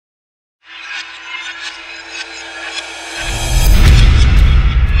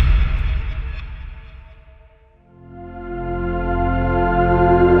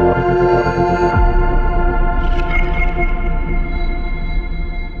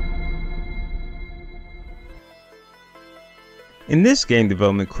In this game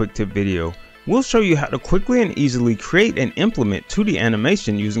development quick tip video, we'll show you how to quickly and easily create and implement 2D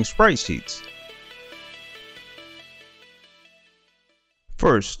animation using sprite sheets.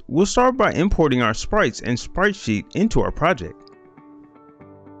 First, we'll start by importing our sprites and sprite sheet into our project.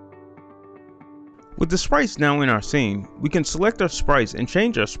 With the sprites now in our scene, we can select our sprites and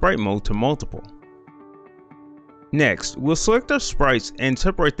change our sprite mode to multiple. Next, we'll select our sprites and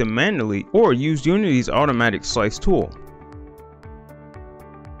separate them manually or use Unity's automatic slice tool.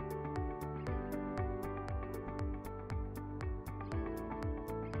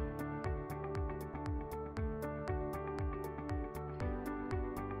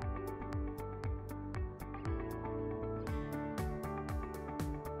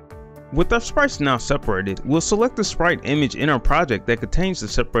 With our sprites now separated, we'll select the sprite image in our project that contains the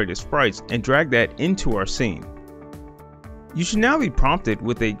separated sprites and drag that into our scene. You should now be prompted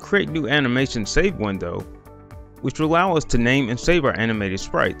with a Create New Animation Save window, which will allow us to name and save our animated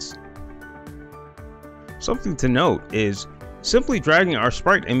sprites. Something to note is, simply dragging our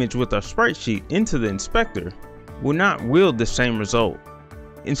sprite image with our sprite sheet into the inspector will not yield the same result.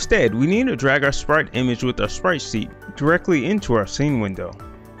 Instead, we need to drag our sprite image with our sprite sheet directly into our scene window,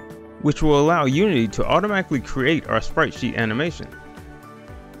 which will allow Unity to automatically create our sprite sheet animation.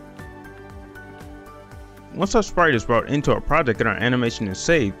 Once our sprite is brought into our project and our animation is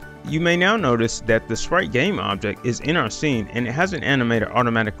saved, you may now notice that the sprite game object is in our scene and it has an animator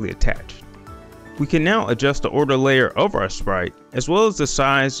automatically attached. We can now adjust the order layer of our sprite, as well as the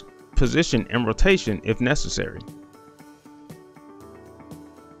size, position, and rotation if necessary.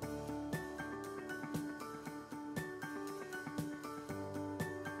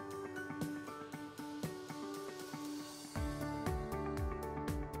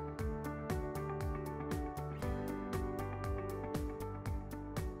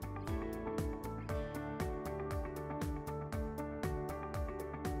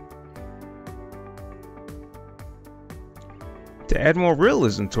 To add more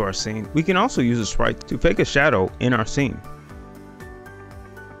realism to our scene, we can also use a sprite to fake a shadow in our scene.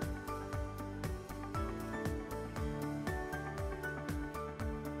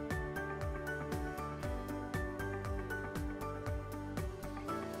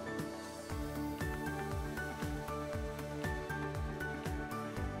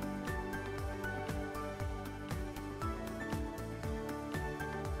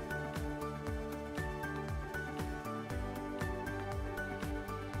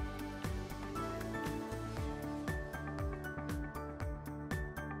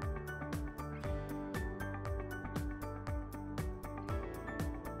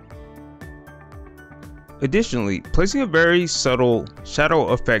 Additionally, placing a very subtle shadow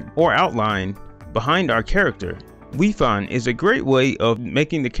effect or outline behind our character, we find is a great way of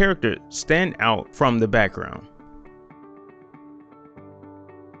making the character stand out from the background.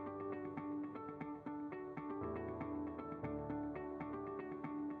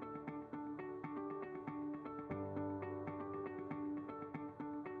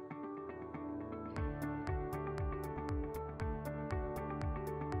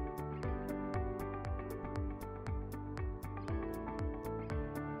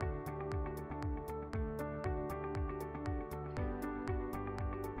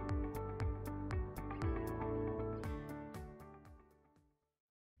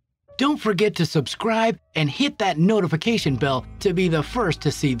 Don't forget to subscribe and hit that notification bell to be the first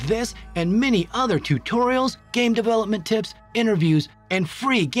to see this and many other tutorials, game development tips, interviews, and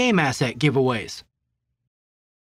free game asset giveaways.